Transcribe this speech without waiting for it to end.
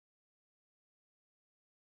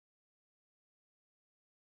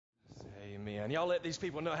Amen. Y'all let these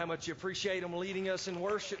people know how much you appreciate them leading us in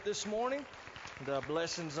worship this morning. The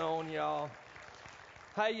blessings on y'all.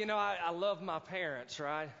 Hey, you know, I love my parents,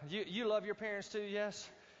 right? You love your parents too, yes?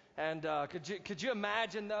 And could you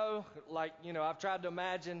imagine though, like, you know, I've tried to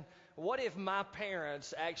imagine, what if my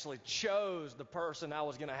parents actually chose the person I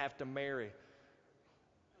was going to have to marry?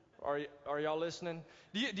 Are y'all listening?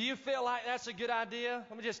 Do you feel like that's a good idea?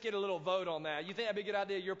 Let me just get a little vote on that. You think that'd be a good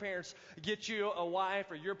idea? Your parents get you a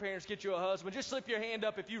wife, or your parents get you a husband? Just slip your hand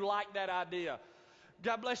up if you like that idea.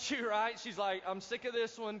 God bless you, right? She's like, I'm sick of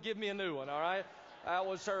this one. Give me a new one, all right? That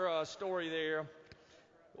was her story there.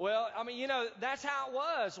 Well, I mean, you know, that's how it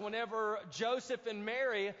was whenever Joseph and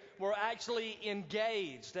Mary were actually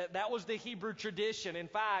engaged. That was the Hebrew tradition. In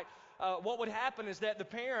fact, what would happen is that the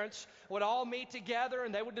parents would all meet together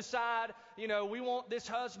and they would decide, you know, we want this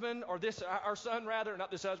husband, or our son rather, not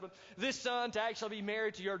this husband, this son to actually be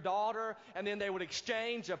married to your daughter, and then they would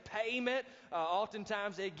exchange a payment.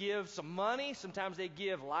 Oftentimes they'd give some money, sometimes they'd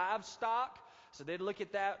give livestock. So they'd look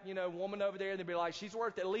at that, you know, woman over there and they'd be like, she's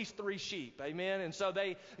worth at least 3 sheep. Amen. And so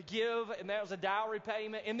they give, and that was a dowry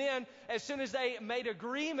payment. And then as soon as they made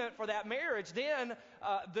agreement for that marriage, then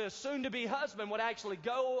the soon-to-be husband would actually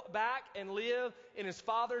go back and live in his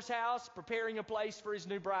father's house, preparing a place for his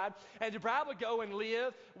new bride. And the bride would go and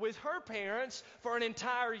live with her parents for an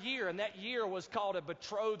entire year. And that year was called a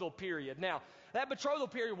betrothal period. Now, that betrothal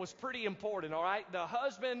period was pretty important, all right? The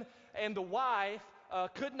husband and the wife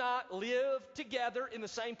could not live together in the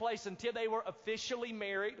same place until they were officially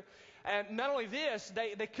married. And not only this,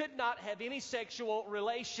 they could not have any sexual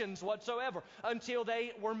relations whatsoever until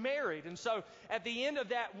they were married. And so at the end of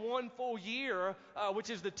that 1 full year, which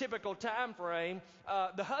is the typical time frame,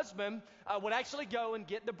 the husband would actually go and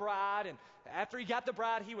get the bride. And after he got the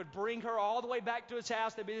bride, he would bring her all the way back to his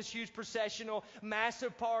house. There'd be this huge processional,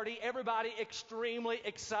 massive party, everybody extremely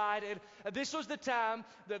excited. This was the time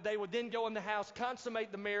that they would then go in the house,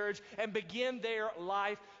 consummate the marriage, and begin their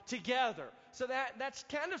life together. So that's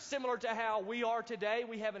kind of similar to how we are today.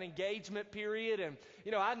 We have an engagement period. And,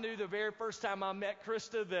 you know, I knew the very first time I met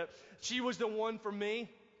Krista that she was the one for me.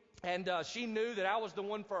 And she knew that I was the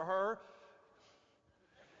one for her.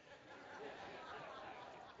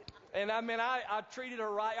 And I mean, I treated her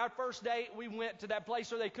right. Our first date, we went to that place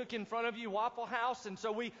where they cook in front of you, Waffle House. And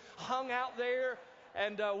so we hung out there.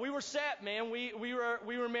 And we were set, man. We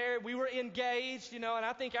were married. We were engaged, you know. And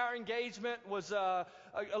I think our engagement was a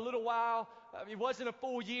little while. It wasn't a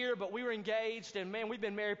full year, but we were engaged. And man, we've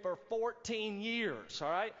been married for 14 years. All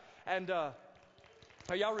right. And are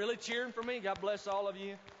y'all really cheering for me? God bless all of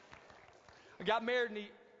you. I got married and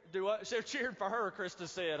do what? So cheering for her, Krista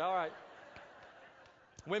said. All right.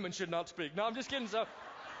 Women should not speak. No, I'm just kidding. So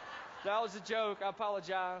that was a joke. I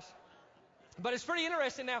apologize. But it's pretty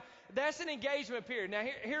interesting. Now, that's an engagement period. Now,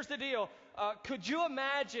 here's the deal. Could you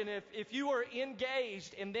imagine if you were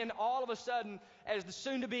engaged and then all of a sudden, as the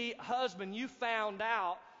soon-to-be husband, you found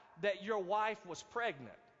out that your wife was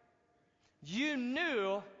pregnant? You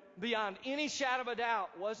knew beyond any shadow of a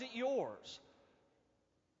doubt wasn't yours.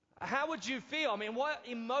 How would you feel? I mean, what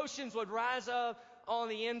emotions would rise up on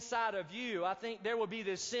the inside of you? I think there would be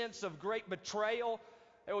this sense of great betrayal.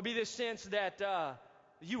 There would be this sense that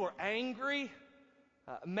you were angry,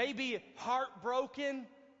 maybe heartbroken.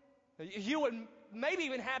 You would maybe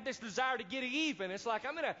even have this desire to get even. It's like,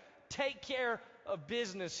 I'm going to take care of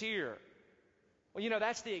business here. Well, you know,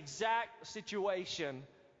 that's the exact situation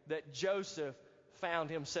that Joseph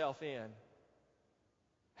found himself in.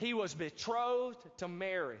 He was betrothed to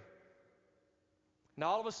Mary. And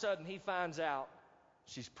all of a sudden, he finds out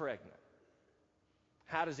she's pregnant.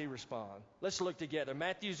 How does he respond? Let's look together.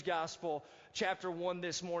 Matthew's Gospel, chapter 1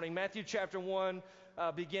 this morning. Matthew chapter 1,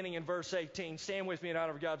 beginning in verse 18. Stand with me in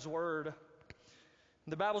honor of God's Word.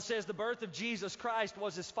 The Bible says, the birth of Jesus Christ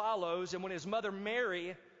was as follows. And when his mother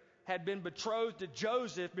Mary had been betrothed to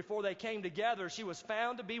Joseph before they came together, she was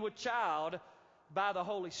found to be with child by the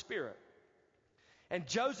Holy Spirit. And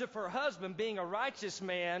Joseph, her husband, being a righteous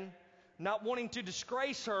man, not wanting to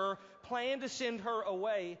disgrace her, planned to send her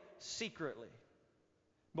away secretly.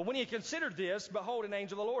 But when he had considered this, behold, an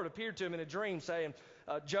angel of the Lord appeared to him in a dream, saying,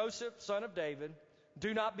 Joseph, son of David,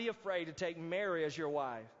 do not be afraid to take Mary as your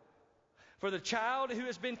wife. For the child who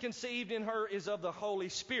has been conceived in her is of the Holy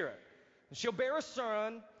Spirit. And she'll bear a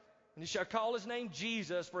son, and you shall call his name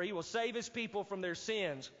Jesus, for he will save his people from their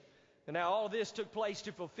sins. And now all of this took place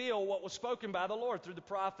to fulfill what was spoken by the Lord through the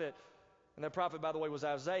prophet. And that prophet, by the way, was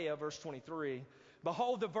Isaiah, verse 23.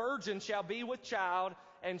 Behold, the virgin shall be with child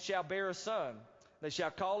and shall bear a son. They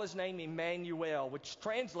shall call his name Emmanuel, which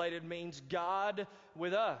translated means God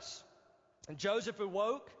with us. And Joseph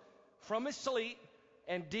awoke from his sleep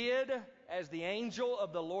and did as the angel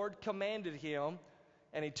of the Lord commanded him,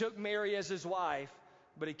 and he took Mary as his wife,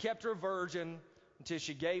 but he kept her virgin until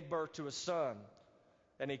she gave birth to a son,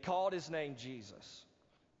 and he called his name Jesus.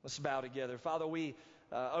 Let's bow together. Father, we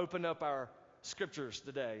open up our scriptures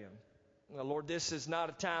today. And Lord, this is not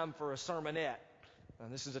a time for a sermonette.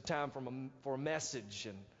 This is a time for a message.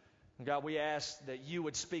 And God, we ask that you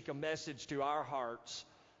would speak a message to our hearts,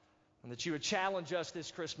 and that you would challenge us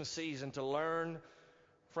this Christmas season to learn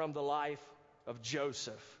from the life of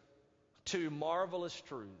Joseph. Two marvelous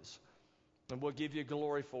truths, and we'll give you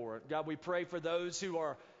glory for it. God, we pray for those who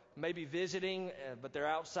are maybe visiting, but they're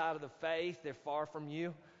outside of the faith. They're far from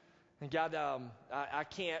you. And God, I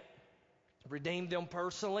can't redeem them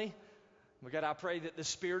personally. But God, I pray that the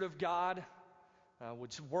Spirit of God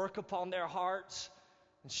would work upon their hearts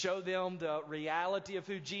and show them the reality of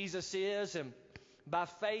who Jesus is, and by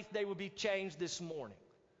faith they will be changed this morning.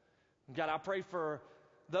 And God, I pray for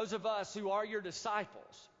those of us who are your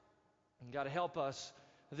disciples. And God, help us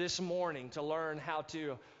this morning to learn how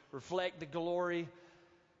to reflect the glory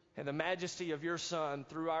and the majesty of your Son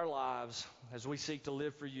through our lives as we seek to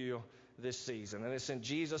live for you this season. And it's in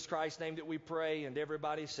Jesus Christ's name that we pray, and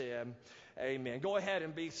everybody said, amen. Go ahead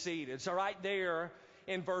and be seated. So right there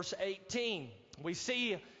in verse 18, we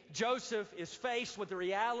see Joseph is faced with the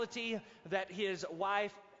reality that his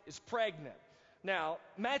wife is pregnant. Now,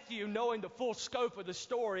 Matthew, knowing the full scope of the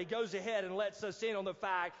story, goes ahead and lets us in on the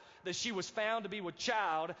fact that she was found to be with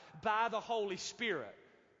child by the Holy Spirit.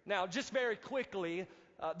 Now, just very quickly,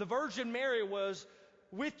 the Virgin Mary was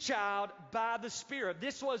with child by the Spirit.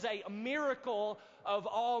 This was a miracle of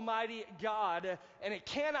Almighty God, and it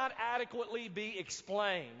cannot adequately be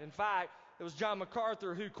explained. In fact, it was John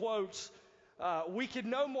MacArthur who quotes, we can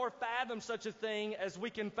no more fathom such a thing as we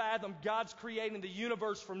can fathom God's creating the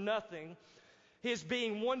universe from nothing, his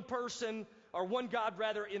being one person, or one God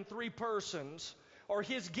rather, in three persons, or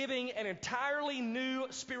his giving an entirely new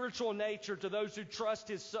spiritual nature to those who trust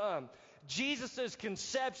his Son. Jesus'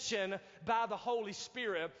 conception by the Holy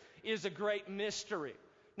Spirit is a great mystery.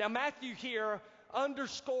 Now, Matthew here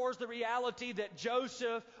underscores the reality that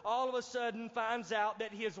Joseph all of a sudden finds out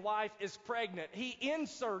that his wife is pregnant. He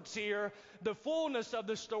inserts here the fullness of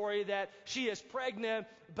the story that she is pregnant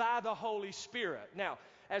by the Holy Spirit. Now,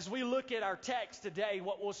 as we look at our text today,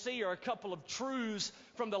 what we'll see are a couple of truths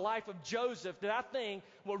from the life of Joseph that I think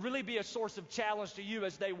will really be a source of challenge to you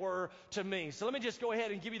as they were to me. So let me just go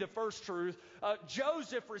ahead and give you the first truth.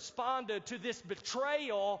 Joseph responded to this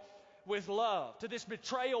betrayal with love,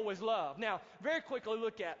 Now, very quickly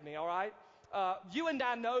look at me, all right? You and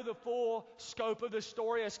I know the full scope of the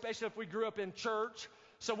story, especially if we grew up in church.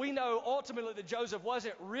 So we know ultimately that Joseph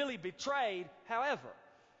wasn't really betrayed. However,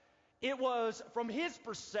 it was from his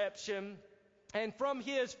perception and from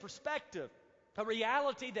his perspective, a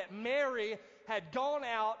reality that Mary had gone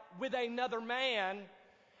out with another man,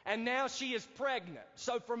 and now she is pregnant.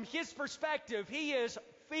 So from his perspective, he is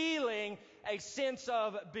feeling a sense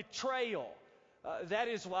of betrayal. That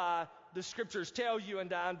is why the scriptures tell you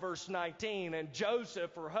and I in verse 19, and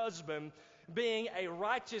Joseph, her husband, being a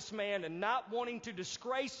righteous man and not wanting to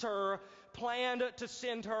disgrace her, planned to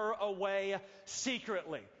send her away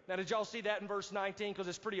secretly. Now, did y'all see that in verse 19? Because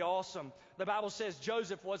it's pretty awesome. The Bible says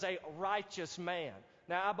Joseph was a righteous man.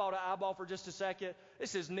 Now, I bought an eyeball for just a second.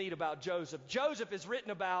 This is neat about Joseph. Joseph is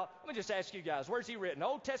written about, let me just ask you guys, where's he written?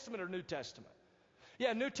 Old Testament or New Testament?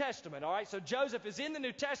 Yeah, New Testament, all right? So Joseph is in the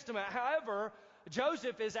New Testament. However,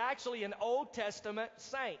 Joseph is actually an Old Testament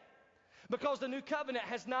saint because the New Covenant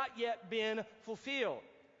has not yet been fulfilled.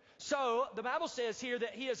 So the Bible says here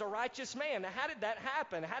that he is a righteous man. Now, how did that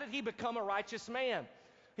happen? How did he become a righteous man?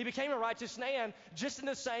 He became a righteous man just in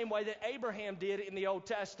the same way that Abraham did in the Old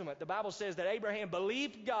Testament. The Bible says that Abraham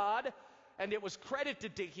believed God, and it was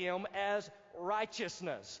credited to him as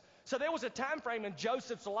righteousness. So there was a time frame in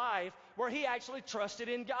Joseph's life where he actually trusted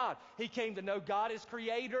in God. He came to know God as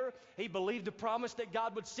creator. He believed the promise that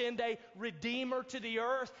God would send a redeemer to the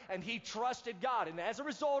earth, and he trusted God. And as a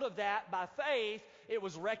result of that, by faith, it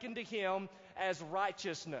was reckoned to him as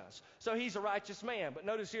righteousness. So he's a righteous man. But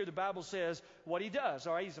notice here the Bible says what he does.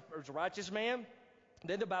 All right, he's a righteous man.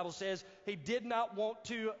 Then the Bible says he did not want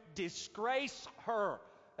to disgrace her.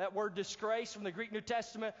 That word disgrace from the Greek New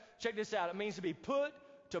Testament, check this out. It means to be put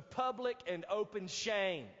to public and open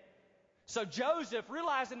shame. So Joseph,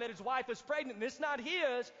 realizing that his wife is pregnant and it's not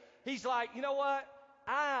his, he's like, you know what?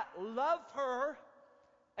 I love her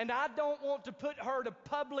and I don't want to put her to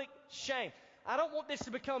public shame. I don't want this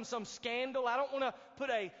to become some scandal. I don't want to put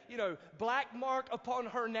a, black mark upon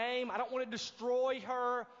her name. I don't want to destroy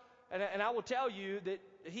her. And I will tell you that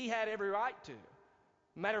he had every right to.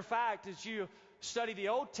 Matter of fact, as you study the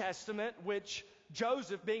Old Testament, which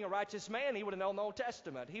Joseph, being a righteous man, he would have known the Old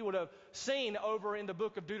Testament. He would have seen over in the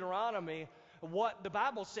book of Deuteronomy what the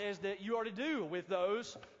Bible says that you are to do with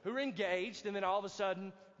those who are engaged and then all of a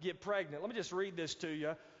sudden get pregnant. Let me just read this to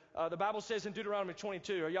you. The Bible says in Deuteronomy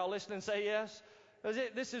 22, are y'all listening? Say yes.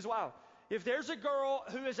 This is wild. If there's a girl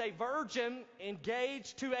who is a virgin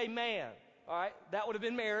engaged to a man, all right, that would have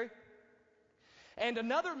been Mary, and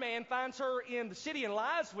another man finds her in the city and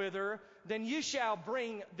lies with her, then you shall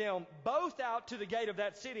bring them both out to the gate of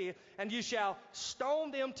that city, and you shall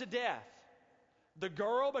stone them to death. The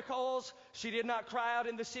girl, because she did not cry out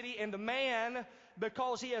in the city, and the man,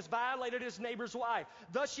 because he has violated his neighbor's wife.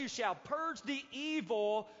 Thus you shall purge the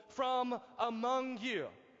evil from among you.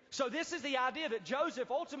 So this is the idea that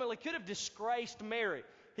Joseph ultimately could have disgraced Mary.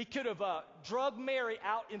 He could have drugged Mary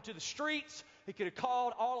out into the streets. He could have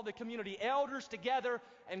called all of the community elders together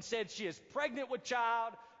and said, she is pregnant with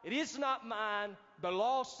child. It is not mine. The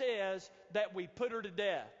law says that we put her to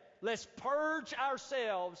death. Let's purge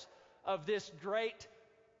ourselves of this great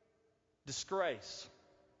disgrace.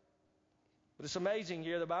 But it's amazing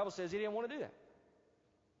here, the Bible says he didn't want to do that.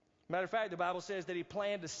 Matter of fact, the Bible says that he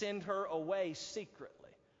planned to send her away secretly.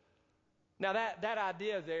 Now that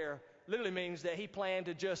idea there literally means that he planned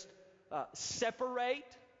to just separate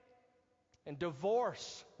and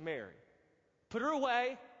divorce Mary. Put her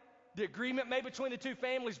away. The agreement made between the two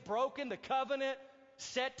families broken. The covenant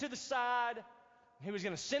set to the side. He was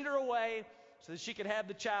going to send her away so that she could have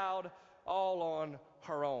the child all on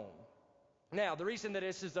her own. Now, the reason that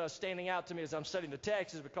this is standing out to me as I'm studying the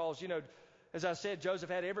text is because, as I said, Joseph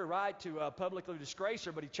had every right to publicly disgrace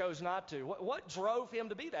her, but he chose not to. What drove him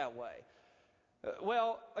to be that way?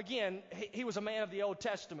 Well, again, he was a man of the Old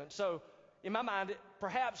Testament. So, in my mind,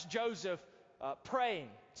 perhaps Joseph praying,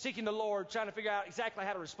 seeking the Lord, trying to figure out exactly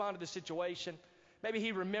how to respond to this situation. Maybe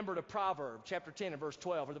he remembered a proverb, chapter 10 and verse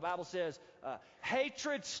 12, where the Bible says,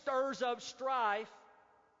 hatred stirs up strife,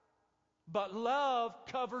 but love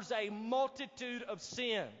covers a multitude of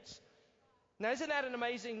sins. Now, isn't that an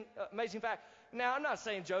amazing fact? Now, I'm not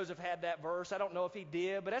saying Joseph had that verse. I don't know if he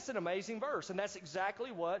did, but that's an amazing verse, and that's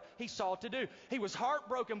exactly what he sought to do. He was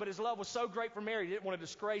heartbroken, but his love was so great for Mary, he didn't want to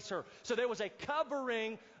disgrace her. So there was a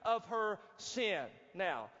covering of her sin.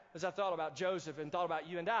 Now, as I thought about Joseph and thought about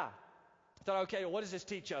you and I thought, okay, well, what does this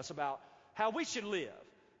teach us about how we should live?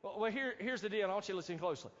 Well, here's the deal, and I want you to listen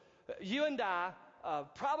closely. You and I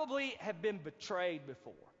probably have been betrayed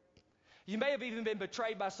before. You may have even been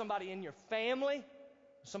betrayed by somebody in your family,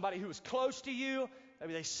 somebody who was close to you.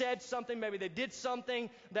 Maybe they said something, maybe they did something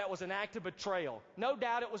that was an act of betrayal. No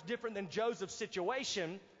doubt it was different than Joseph's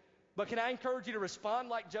situation, but can I encourage you to respond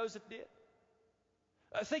like Joseph did?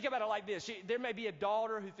 Think about it like this. There may be a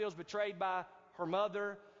daughter who feels betrayed by her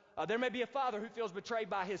mother. There may be a father who feels betrayed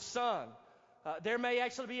by his son. There may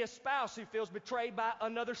actually be a spouse who feels betrayed by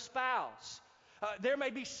another spouse. There may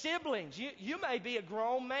be siblings. You may be a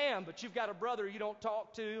grown man, but you've got a brother you don't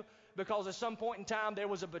talk to because at some point in time there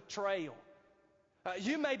was a betrayal.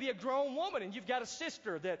 You may be a grown woman and you've got a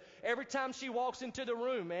sister that every time she walks into the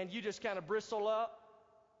room, man, you just kind of bristle up.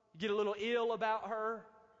 You get a little ill about her.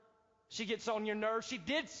 She gets on your nerves. She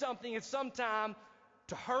did something at some time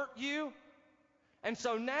to hurt you. And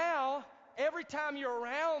so now, every time you're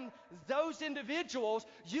around those individuals,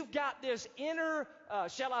 you've got this inner,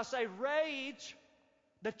 shall I say, rage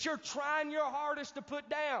that you're trying your hardest to put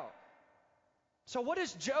down. So what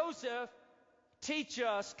does Joseph teach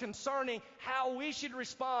us concerning how we should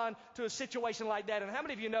respond to a situation like that? And how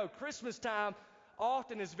many of you know Christmas time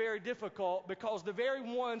often is very difficult because the very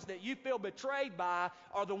ones that you feel betrayed by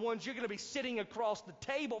are the ones you're going to be sitting across the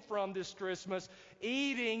table from this Christmas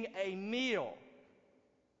eating a meal.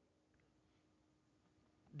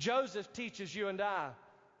 Joseph teaches you and I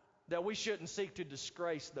that we shouldn't seek to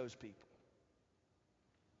disgrace those people.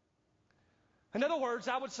 In other words,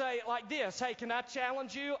 I would say it like this. Hey, can I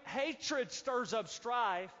challenge you? Hatred stirs up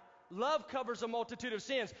strife. Love covers a multitude of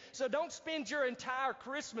sins. So don't spend your entire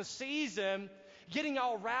Christmas season getting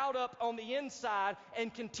all riled up on the inside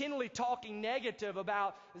and continually talking negative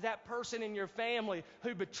about that person in your family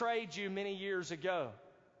who betrayed you many years ago.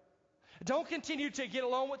 Don't continue to get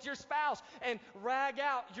along with your spouse and rag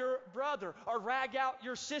out your brother or rag out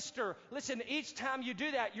your sister. Listen, each time you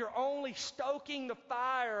do that, you're only stoking the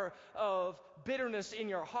fire of bitterness in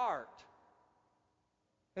your heart.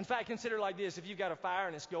 In fact, consider it like this. If you've got a fire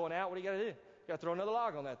and it's going out, what do you got to do? You got to throw another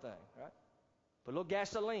log on that thing, right? Put a little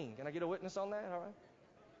gasoline. Can I get a witness on that? All right.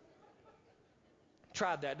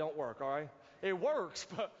 Tried that. Don't work, all right? It works,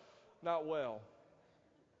 but not well.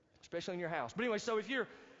 Especially in your house. But anyway, so if you're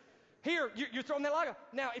Here, you're throwing that light.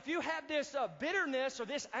 Now, if you have this bitterness or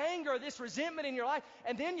this anger or this resentment in your life,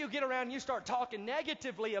 and then you get around and you start talking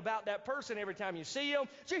negatively about that person every time you see them,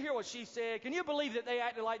 did you hear what she said? Can you believe that they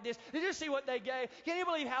acted like this? Did you see what they gave? Can you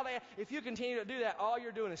believe how they... If you continue to do that, all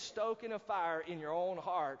you're doing is stoking a fire in your own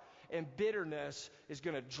heart, and bitterness is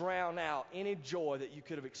going to drown out any joy that you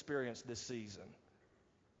could have experienced this season.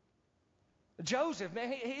 Joseph,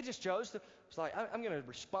 man, he just chose to... It's like, I'm going to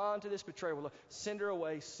respond to this betrayal. Send her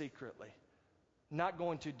away secretly. Not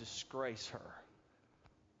going to disgrace her.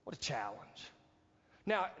 What a challenge.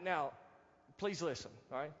 Now, please listen,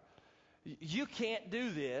 all right? You can't do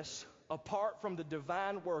this apart from the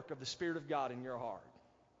divine work of the Spirit of God in your heart.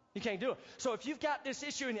 You can't do it. So if you've got this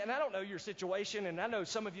issue, and I don't know your situation, and I know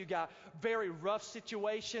some of you got very rough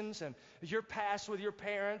situations, and your past with your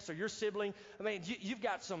parents or your sibling, I mean, you've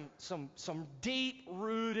got some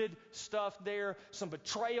deep-rooted stuff there, some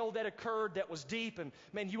betrayal that occurred that was deep, and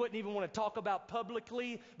man, you wouldn't even want to talk about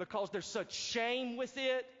publicly because there's such shame with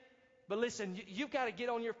it. But listen, you've got to get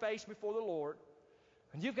on your face before the Lord,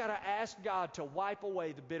 and you've got to ask God to wipe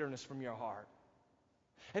away the bitterness from your heart.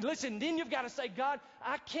 And listen, then you've got to say, God,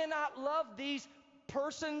 I cannot love these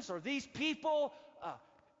persons or these people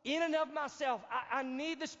in and of myself. I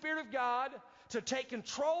need the Spirit of God to take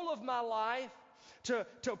control of my life, to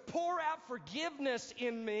pour out forgiveness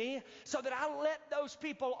in me so that I let those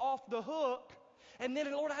people off the hook. And then,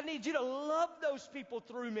 Lord, I need you to love those people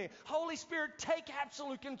through me. Holy Spirit, take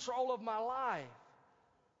absolute control of my life.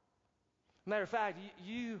 Matter of fact,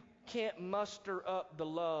 you can't muster up the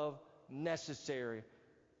love necessary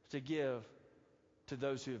to give to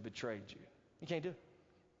those who have betrayed you. You can't do it.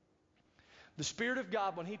 The Spirit of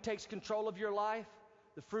God, when He takes control of your life,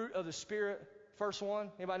 the fruit of the Spirit, first one,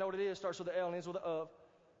 anybody know what it is? Starts with the L and ends with the of.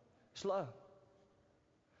 It's love.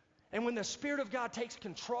 And when the Spirit of God takes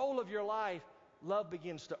control of your life, love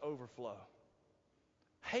begins to overflow.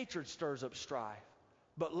 Hatred stirs up strife,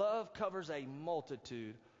 but love covers a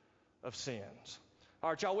multitude of sins. All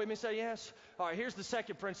right, y'all with me? Say yes. All right, here's the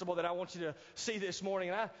second principle that I want you to see this morning.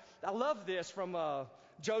 And I love this from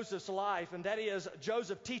Joseph's life, and that is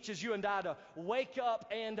Joseph teaches you and I to wake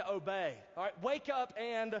up and obey. All right, wake up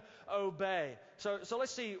and obey. So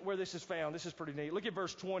let's see where this is found. This is pretty neat. Look at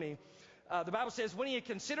verse 20. The Bible says, when he had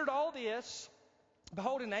considered all this,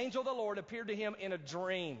 behold, an angel of the Lord appeared to him in a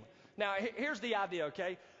dream. Now, here's the idea,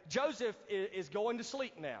 okay? Joseph is going to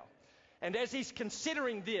sleep now. And as he's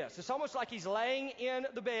considering this, it's almost like he's laying in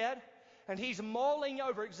the bed and he's mulling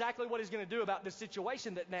over exactly what he's going to do about this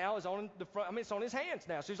situation that now is on the front. I mean, it's on his hands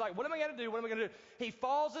now. So he's like, what am I going to do? What am I going to do? He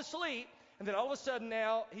falls asleep, and then all of a sudden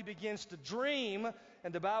now he begins to dream.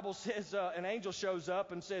 And the Bible says an angel shows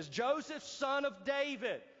up and says, Joseph, son of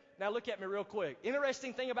David. Now look at me real quick.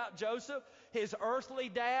 Interesting thing about Joseph, his earthly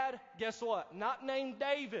dad, guess what? Not named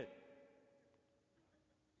David.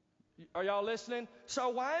 Are y'all listening? So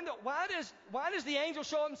why does the angel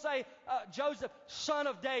show up and say, Joseph, son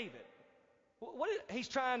of David? He's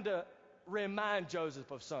trying to remind Joseph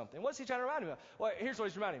of something. What's he trying to remind him of? Well, here's what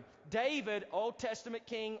he's reminding him. David, Old Testament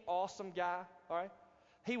king, awesome guy, all right?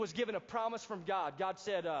 He was given a promise from God. God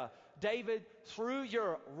said, David, through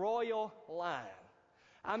your royal line,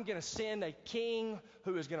 I'm going to send a king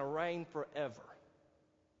who is going to reign forever.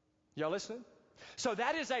 Y'all listening? So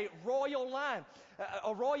that is a royal line,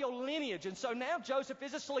 a royal lineage. And so now Joseph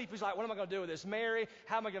is asleep. He's like, what am I going to do with this Mary?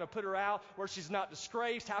 How am I going to put her out where she's not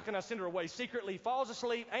disgraced? How can I send her away secretly? He falls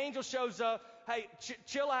asleep. Angel shows up. Hey,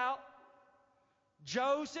 chill out.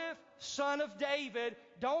 Joseph, son of David,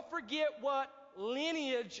 don't forget what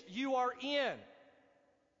lineage you are in.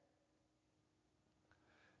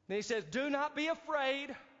 Then he says, do not be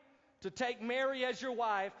afraid to take Mary as your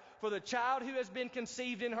wife, for the child who has been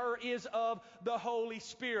conceived in her is of the Holy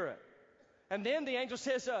Spirit. And then the angel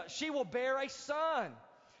says, she will bear a son,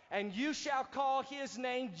 and you shall call his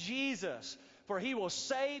name Jesus, for he will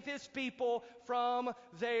save his people from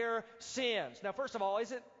their sins. Now, first of all,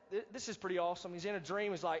 this is pretty awesome. He's in a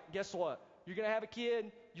dream. He's like, guess what? You're going to have a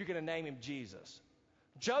kid. You're going to name him Jesus.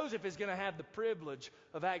 Joseph is going to have the privilege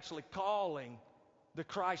of actually calling the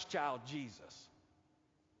Christ child Jesus.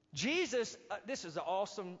 Jesus, this is an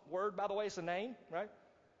awesome word, by the way. It's a name, right?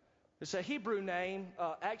 It's a Hebrew name,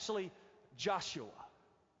 actually Joshua.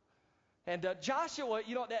 And Joshua,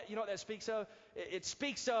 you know what that speaks of? It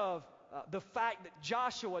speaks of the fact that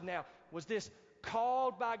Joshua now was this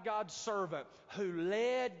called by God's servant who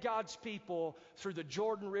led God's people through the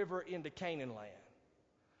Jordan River into Canaan land.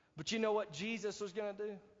 But you know what Jesus was going to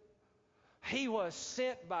do? He was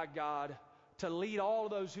sent by God to lead all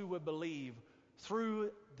of those who would believe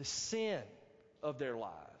through the sin of their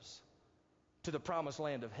lives to the promised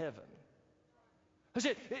land of heaven. He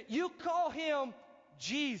said, you call him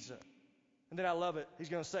Jesus. And then I love it. He's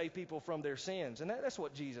going to save people from their sins. And that's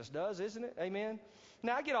what Jesus does, isn't it? Amen.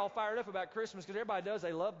 Now, I get all fired up about Christmas because everybody does.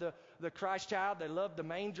 They love the Christ child. They love the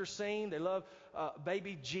manger scene. They love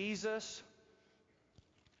baby Jesus.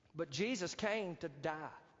 But Jesus came to die.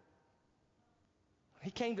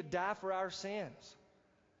 He came to die for our sins.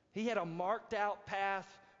 He had a marked out path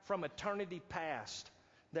from eternity past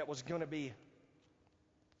that was going to be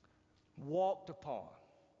walked upon.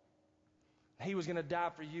 He was going to die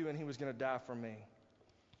for you and he was going to die for me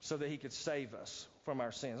so that he could save us from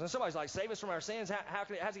our sins. And somebody's like, save us from our sins?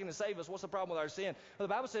 How's he going to save us? What's the problem with our sin? Well,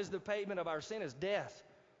 the Bible says the payment of our sin is death.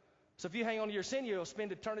 So if you hang on to your sin, you'll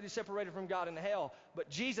spend eternity separated from God in hell. But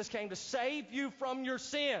Jesus came to save you from your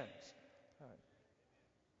sins.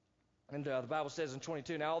 And the Bible says in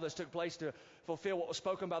 22, now all this took place to fulfill what was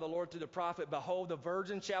spoken by the Lord through the prophet. Behold, the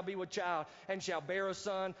virgin shall be with child and shall bear a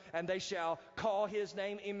son, and they shall call his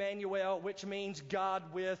name Emmanuel, which means God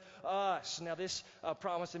with us. Now this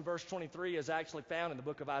promise in verse 23 is actually found in the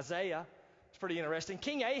book of Isaiah. It's pretty interesting.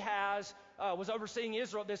 King Ahaz was overseeing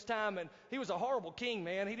Israel at this time, and he was a horrible king,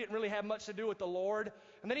 man. He didn't really have much to do with the Lord.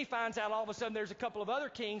 And then he finds out all of a sudden there's a couple of other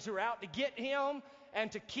kings who are out to get him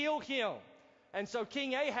and to kill him. And so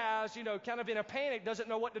King Ahaz, kind of in a panic, doesn't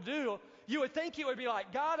know what to do. You would think he would be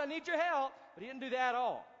like, God, I need your help. But he didn't do that at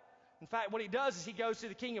all. In fact, what he does is he goes to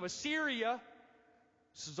the king of Assyria.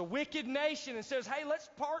 This is a wicked nation, and says, hey, let's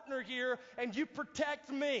partner here, and you protect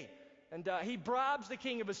me. And he bribes the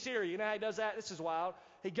king of Assyria. You know how he does that? This is wild.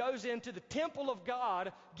 He goes into the temple of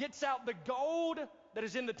God, gets out the gold that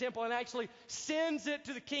is in the temple, and actually sends it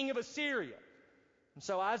to the king of Assyria. And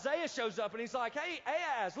so Isaiah shows up and he's like, hey,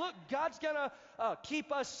 Ahaz, look, God's going to keep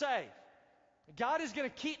us safe. God is going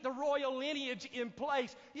to keep the royal lineage in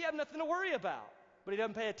place. You have nothing to worry about. But he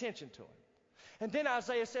doesn't pay attention to him. And then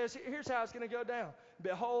Isaiah says, here's how it's going to go down.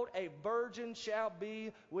 Behold, a virgin shall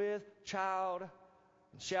be with child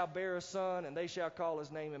and shall bear a son, and they shall call his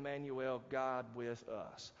name Emmanuel, God with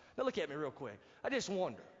us. Now look at me real quick. I just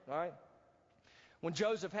wonder, all right? When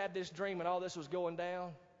Joseph had this dream and all this was going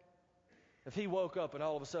down, if he woke up and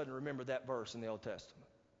all of a sudden remembered that verse in the Old Testament.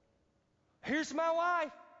 Here's my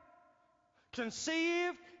wife.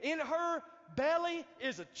 Conceived in her belly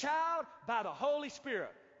is a child by the Holy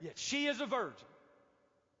Spirit, yet she is a virgin.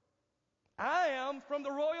 I am from the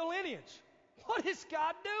royal lineage. What is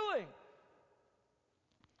God doing?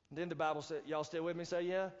 And then the Bible said, y'all still with me? Say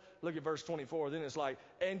yeah? Look at verse 24. Then it's like,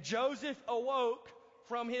 and Joseph awoke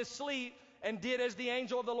from his sleep and did as the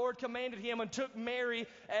angel of the Lord commanded him, and took Mary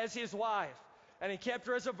as his wife. And he kept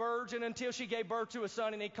her as a virgin until she gave birth to a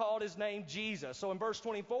son, and he called his name Jesus. So in verse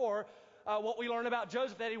 24, what we learn about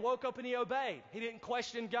Joseph, that he woke up and he obeyed. He didn't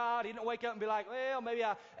question God. He didn't wake up and be like, well, maybe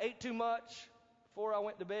I ate too much before I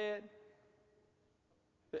went to bed.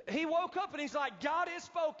 He woke up and he's like, God has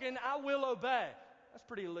spoken, I will obey. That's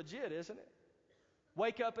pretty legit, isn't it?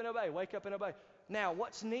 Wake up and obey, wake up and obey. Now,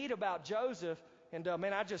 what's neat about Joseph, and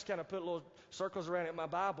man, I just kind of put little circles around it in my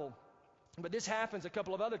Bible. But this happens a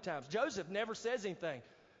couple of other times. Joseph never says anything.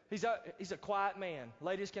 He's a quiet man.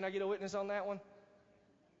 Ladies, can I get a witness on that one?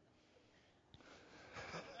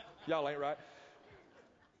 Y'all ain't right.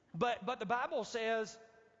 But the Bible says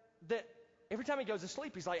that every time he goes to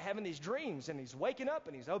sleep, he's like having these dreams, and he's waking up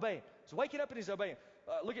and he's obeying. He's waking up and he's obeying.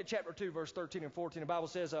 Look at chapter 2, verse 13 and 14. The Bible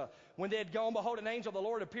says, when they had gone, behold, an angel of the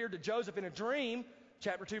Lord appeared to Joseph in a dream.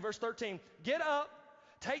 Chapter 2, verse 13. Get up,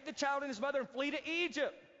 take the child and his mother, and flee to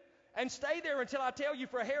Egypt. And stay there until I tell you,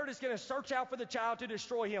 for Herod is going to search out for the child to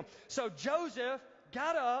destroy him. So Joseph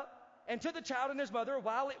got up and took the child and his mother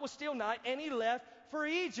while it was still night, and he left for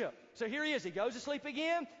Egypt. So here he is. He goes to sleep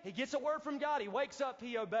again. He gets a word from God. He wakes up.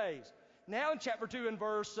 He obeys. Now in chapter 2 and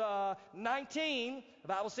verse 19, the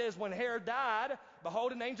Bible says, when Herod died,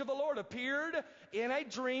 behold, an angel of the Lord appeared in a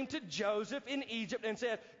dream to Joseph in Egypt and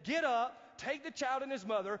said, get up, take the child and his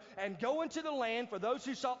mother, and go into the land, for those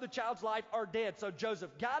who sought the child's life are dead. So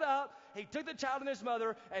Joseph got up, he took the child and his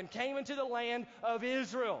mother, and came into the land of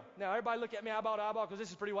Israel. Now, everybody look at me eyeball to eyeball, because this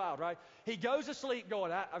is pretty wild, right? He goes to sleep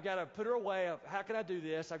going, I've got to put her away. How can I do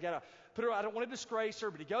this? I've got to put her, I don't want to disgrace her.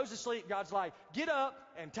 But he goes to sleep. God's like, get up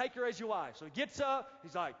and take her as your wife. So he gets up.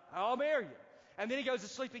 He's like, I'll marry you. And then he goes to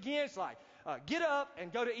sleep again. It's like, get up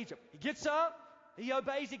and go to Egypt. He gets up. He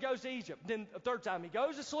obeys. He goes to Egypt. Then a third time, he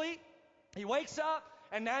goes to sleep. He wakes up,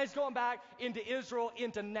 and now he's going back into Israel,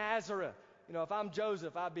 into Nazareth. You know, if I'm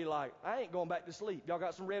Joseph, I'd be like, I ain't going back to sleep. Y'all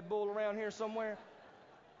got some Red Bull around here somewhere?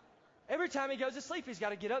 Every time he goes to sleep, he's got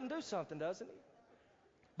to get up and do something, doesn't he?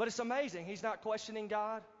 But it's amazing. He's not questioning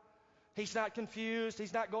God. He's not confused.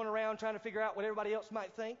 He's not going around trying to figure out what everybody else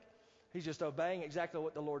might think. He's just obeying exactly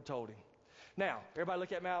what the Lord told him. Now, everybody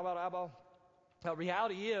look at me eyeball to eyeball. The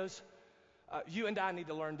reality is, you and I need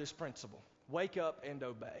to learn this principle. Wake up and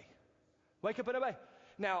obey. Wake up and obey.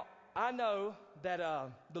 Now, I know that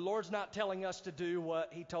the Lord's not telling us to do what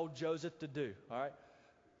he told Joseph to do, all right?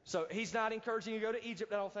 So he's not encouraging you to go to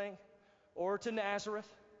Egypt, I don't think, or to Nazareth.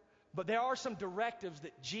 But there are some directives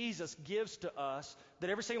that Jesus gives to us that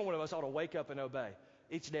every single one of us ought to wake up and obey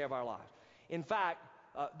each day of our lives. In fact,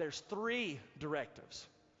 there's 3 directives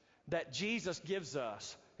that Jesus gives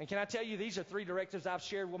us. And can I tell you, these are 3 directives I've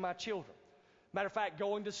shared with my children. Matter of fact,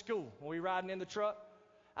 going to school, when we're riding in the truck,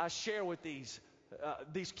 I share with these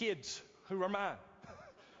kids who are mine.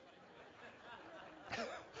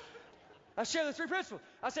 I share the 3 principles.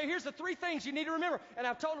 I say, here's the 3 things you need to remember. And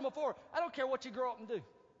I've told them before, I don't care what you grow up and do.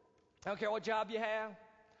 I don't care what job you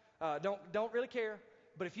have. Don't really care.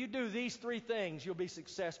 But if you do these 3 things, you'll be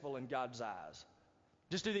successful in God's eyes.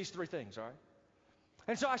 Just do these 3 things, all right?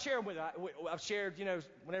 And so I share them with them. I've shared,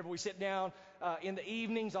 whenever we sit down in the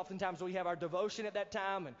evenings, oftentimes we have our devotion at that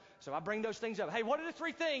time. And so I bring those things up. Hey, what are the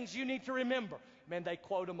 3 things you need to remember? Man, they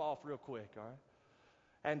quote them off real quick, all right?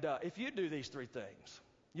 And if you do these 3 things,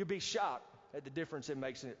 you'll be shocked at the difference it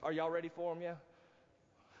makes. Are y'all ready for them, yeah?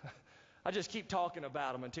 I just keep talking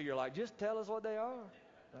about them until you're like, just tell us what they are.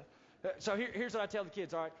 So here's what I tell the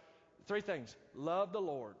kids, all right? 3 things. Love the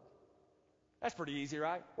Lord. That's pretty easy,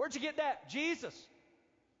 right? Where'd you get that? Jesus.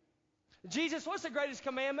 Jesus, what's the greatest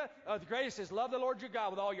commandment? The greatest is love the Lord your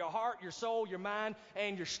God with all your heart, your soul, your mind,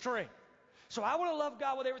 and your strength. So I want to love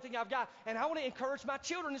God with everything I've got, and I want to encourage my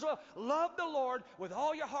children as well. Love the Lord with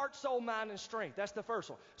all your heart, soul, mind, and strength. That's the first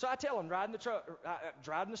one. So I tell them, driving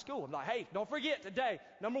to school, I'm like, hey, don't forget today,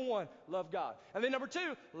 number 1, love God. And then number 2,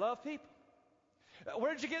 love people.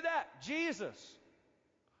 Where did you get that? Jesus.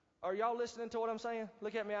 Are y'all listening to what I'm saying?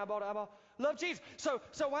 Look at me eyeball to eyeball. Love Jesus. So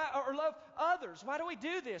why, or love others. Why do we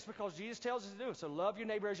do this? Because Jesus tells us to do it. So love your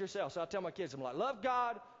neighbor as yourself. So I tell my kids, I'm like, love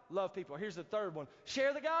God, love people. Here's the 3rd one.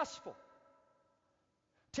 Share the gospel.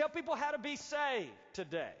 Tell people how to be saved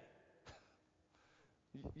today.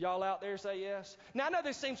 Y'all out there say yes? Now I know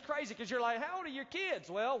this seems crazy because you're like, how old are your kids?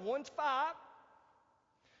 Well, one's 5,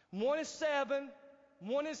 one is 7,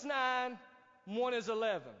 one is 9, one is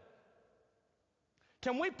 11.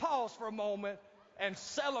 Can we pause for a moment and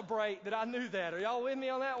celebrate that I knew that? Are y'all with me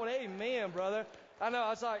on that one? Amen, brother. I know, I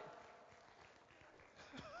was like,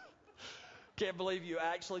 can't believe you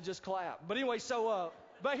actually just clapped. But anyway,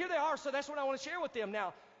 but here they are, so that's what I want to share with them.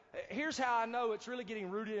 Now, here's how I know it's really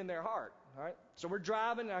getting rooted in their heart, all right? So we're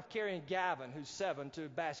driving, and I'm carrying Gavin, who's 7, to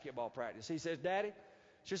basketball practice. He says, Daddy,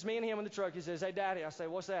 it's just me and him in the truck. He says, hey, Daddy. I say,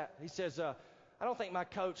 what's that? He says, I don't think my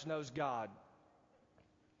coach knows God.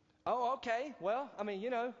 Oh, okay. Well, I mean,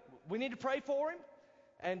 we need to pray for him,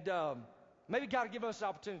 and maybe God will give us an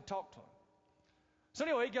opportunity to talk to him. So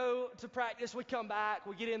anyway, we go to practice. We come back.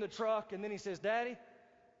 We get in the truck, and then he says, Daddy,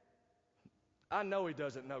 I know he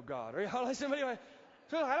doesn't know God. Anyway,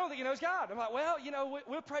 so I don't think he knows God. I'm like, well,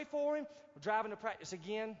 we'll pray for him. We're driving to practice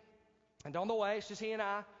again, and on the way, it's just he and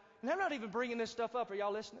I. And I'm not even bringing this stuff up. Are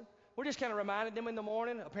y'all listening? We're just kind of reminding them in the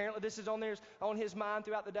morning. Apparently, this is on his mind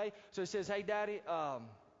throughout the day. So he says, hey, Daddy, I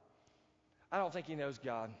don't think he knows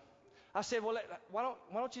God. I said, well, why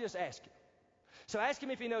don't you just ask him? So ask him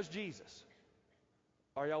if he knows Jesus.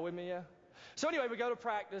 Are y'all with me yet? So anyway, we go to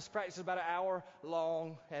practice. Practice is about an hour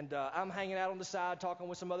long, and I'm hanging out on the side talking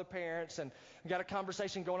with some other parents, and we got a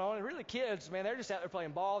conversation going on. And really, kids, man, they're just out there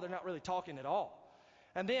playing ball. They're not really talking at all.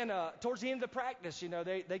 And then towards the end of the practice,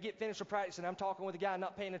 they get finished with practice, and I'm talking with a guy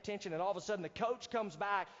not paying attention, and all of a sudden the coach comes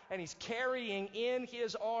back, and he's carrying in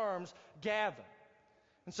his arms Gavin.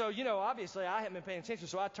 And so, obviously I haven't been paying attention,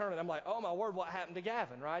 so I turn and I'm like, oh, my word, what happened to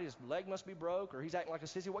Gavin, right? His leg must be broke, or he's acting like a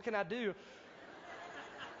sissy. What can I do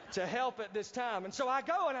to help at this time? And so I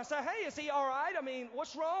go and I say, hey, is he all right? I mean,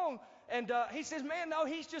 what's wrong? And he says, man, no,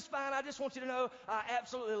 he's just fine. I just want you to know I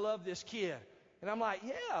absolutely love this kid. And I'm like,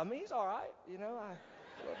 yeah, I mean, he's all right. I love him.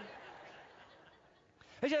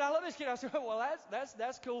 He said, I love this kid. I said, well,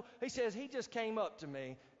 that's cool. He says, he just came up to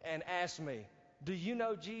me and asked me, do you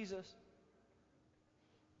know Jesus?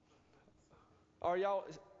 Are y'all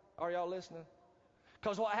listening?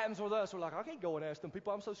 Because what happens with us, we're like, I can't go and ask them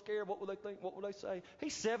people. I'm so scared. What will they think? What will they say?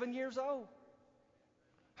 He's 7 years old.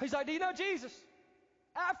 He's like, do you know Jesus?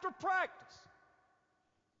 After practice.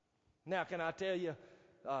 Now, can I tell you,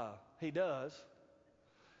 he does.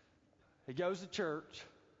 He goes to church.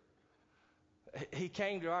 He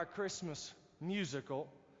came to our Christmas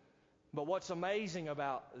musical. But what's amazing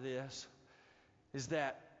about this is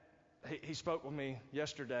that he spoke with me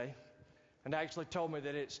yesterday and actually told me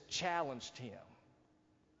that it's challenged him.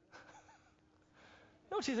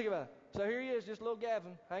 What you think about it? So here he is, just little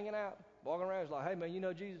Gavin, hanging out, walking around. He's like, hey, man, you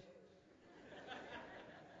know Jesus?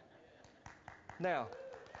 Now,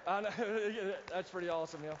 I know, that's pretty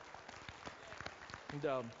awesome, yeah.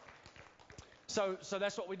 And so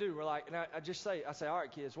that's what we do. We're like, and I say, all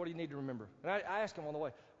right, kids, what do you need to remember? And I ask them on the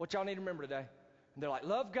way, what y'all need to remember today? And they're like,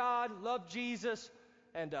 love God, love Jesus,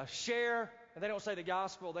 and share. And they don't say the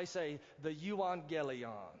gospel, they say the euangelion,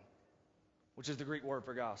 which is the Greek word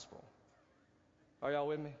for gospel. Are y'all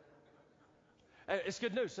with me? It's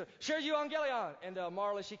good news. So share euangelion. And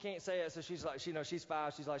Marla, she can't say it, so she's like, she's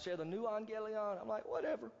 5. She's like, share the new evangelion. I'm like,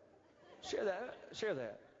 whatever. Share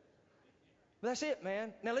that. But that's it,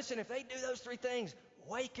 man. Now listen, if they do those 3 things,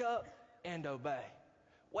 wake up and obey.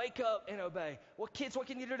 Wake up and obey. Well, kids, what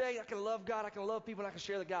can you do today? I can love God, I can love people, and I can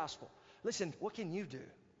share the gospel. Listen, what can you do?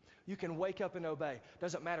 You can wake up and obey.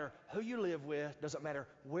 Doesn't matter who you live with, doesn't matter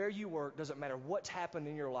where you work, doesn't matter what's happened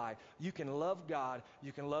in your life. You can love God,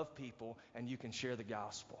 you can love people, and you can share the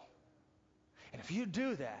gospel. And if you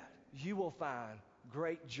do that, you will find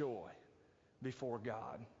great joy before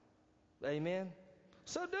God. Amen?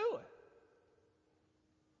 So do it.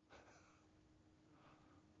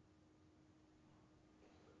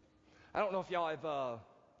 I don't know if y'all have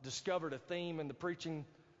discovered a theme in the preaching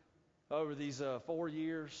over these 4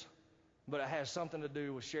 years, but it has something to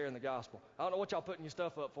do with sharing the gospel. I don't know what y'all putting your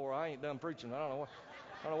stuff up for. I ain't done preaching. I don't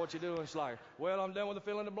know what you're doing. It's like, well, I'm done with the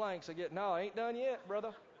fill in the blanks. No, I ain't done yet,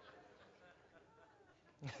 brother.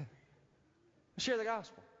 Share the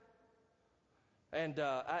gospel. And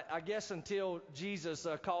I guess until Jesus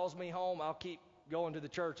calls me home, I'll keep going to the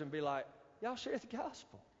church and be like, y'all share the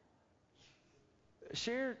gospel.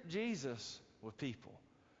 Share Jesus with people.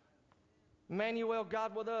 Emmanuel,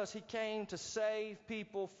 God with us, He came to save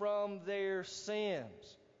people from their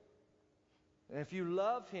sins. And if you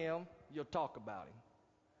love Him, you'll talk about Him.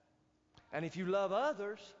 And if you love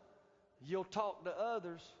others, you'll talk to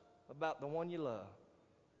others about the one you love.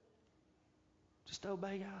 Just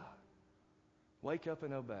obey God. Wake up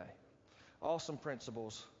and obey. Awesome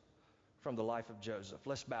principles from the life of Joseph.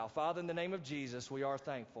 Let's bow. Father, in the name of Jesus, we are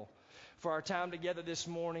thankful for our time together this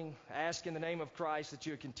morning. Ask in the name of Christ that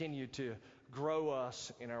you would continue to grow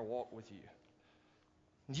us in our walk with you.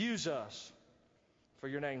 Use us for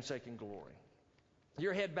your name's sake and glory.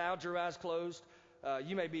 Your head bowed, your eyes closed.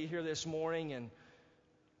 You may be here this morning and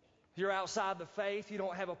you're outside the faith. You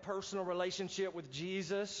don't have a personal relationship with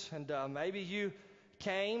Jesus. And maybe you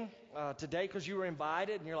came today because you were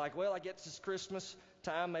invited and you're like, well, I guess it's Christmas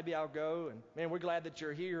time. Maybe I'll go. And man, we're glad that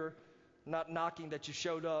you're here. Not knocking that you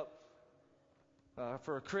showed up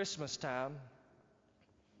for a Christmas time.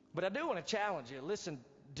 But I do want to challenge you. Listen,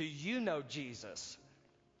 do you know Jesus?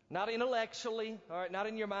 Not intellectually, all right, not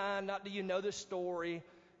in your mind, not do you know the story,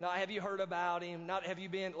 not have you heard about Him, not have you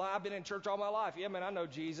been, well, I've been in church all my life. Yeah, man, I know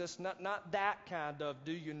Jesus. Not that kind of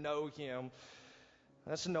do you know Him.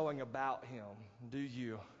 That's knowing about Him. Do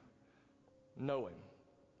you know Him?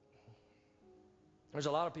 There's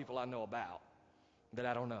a lot of people I know about that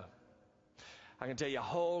I don't know. I can tell you a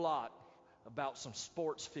whole lot about some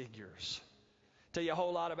sports figures. Tell you a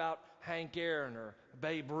whole lot about Hank Aaron or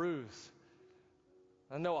Babe Ruth.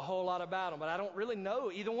 I know a whole lot about them, but I don't really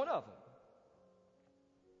know either one of them.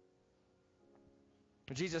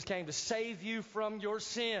 Jesus came to save you from your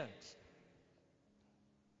sins.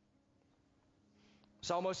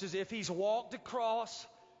 It's almost as if He's walked across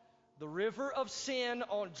the river of sin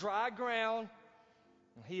on dry ground.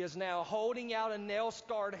 He is now holding out a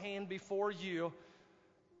nail-scarred hand before you.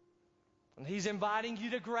 And He's inviting you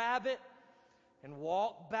to grab it and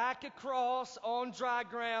walk back across on dry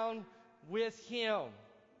ground with Him.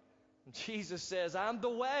 And Jesus says, I'm the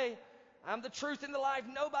way, I'm the truth and the life.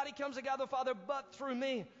 Nobody comes to God the Father but through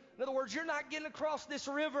me. In other words, you're not getting across this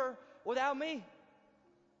river without me.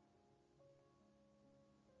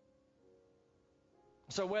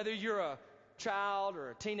 So whether you're a child or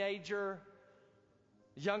a teenager,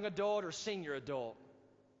 young adult or senior adult,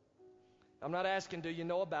 I'm not asking, do you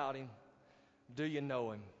know about Him? Do you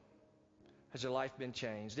know Him? Has your life been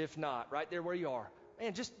changed? If not, right there where you are,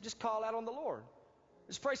 man, just call out on the Lord.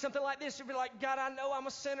 Just pray something like this. You'll be like, God, I know I'm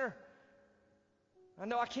a sinner. I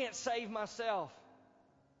know I can't save myself.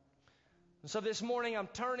 And so this morning I'm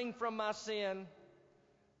turning from my sin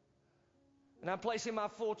and I'm placing my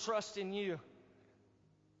full trust in you.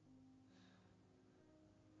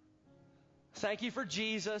 Thank you for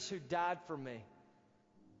Jesus who died for me.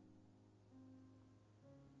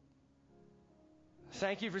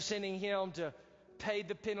 Thank you for sending Him to pay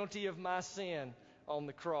the penalty of my sin on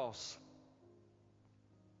the cross.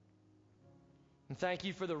 And thank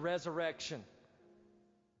you for the resurrection